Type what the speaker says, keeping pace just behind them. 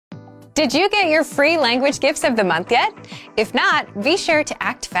Did you get your free language gifts of the month yet? If not, be sure to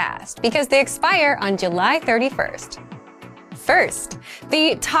act fast because they expire on July 31st. First,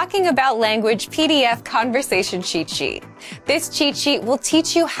 the Talking About Language PDF Conversation Cheat Sheet. This cheat sheet will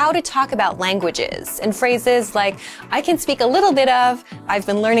teach you how to talk about languages and phrases like, I can speak a little bit of, I've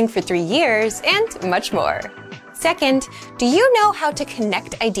been learning for 3 years, and much more. Second, do you know how to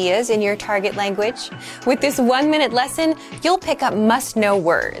connect ideas in your target language? With this 1-minute lesson, you'll pick up must-know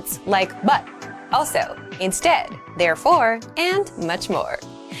words like but, also, instead, therefore, and much more.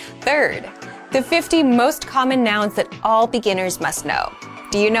 Third, the 50 most common nouns that all beginners must know.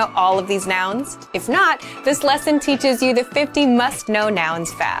 Do you know all of these nouns? If not, this lesson teaches you the 50 must-know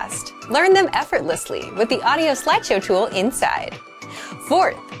nouns fast. Learn them effortlessly with the audio slideshow tool inside.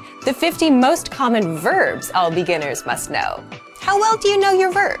 Fourth, the 50 most common verbs all beginners must know. How well do you know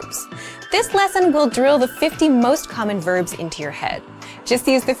your verbs? This lesson will drill the 50 most common verbs into your head. Just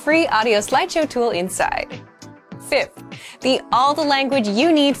use the free audio slideshow tool inside. Fifth, the All the Language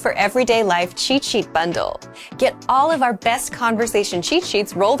You Need for Everyday Life cheat sheet bundle. Get all of our best conversation cheat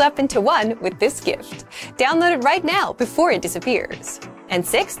sheets rolled up into one with this gift. Download it right now before it disappears. And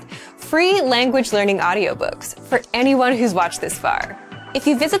sixth, free language learning audiobooks for anyone who's watched this far. If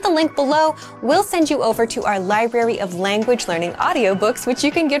you visit the link below, we'll send you over to our library of language learning audiobooks, which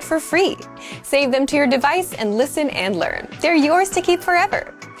you can get for free. Save them to your device and listen and learn. They're yours to keep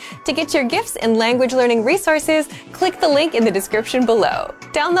forever. To get your gifts and language learning resources, click the link in the description below.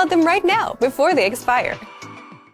 Download them right now before they expire.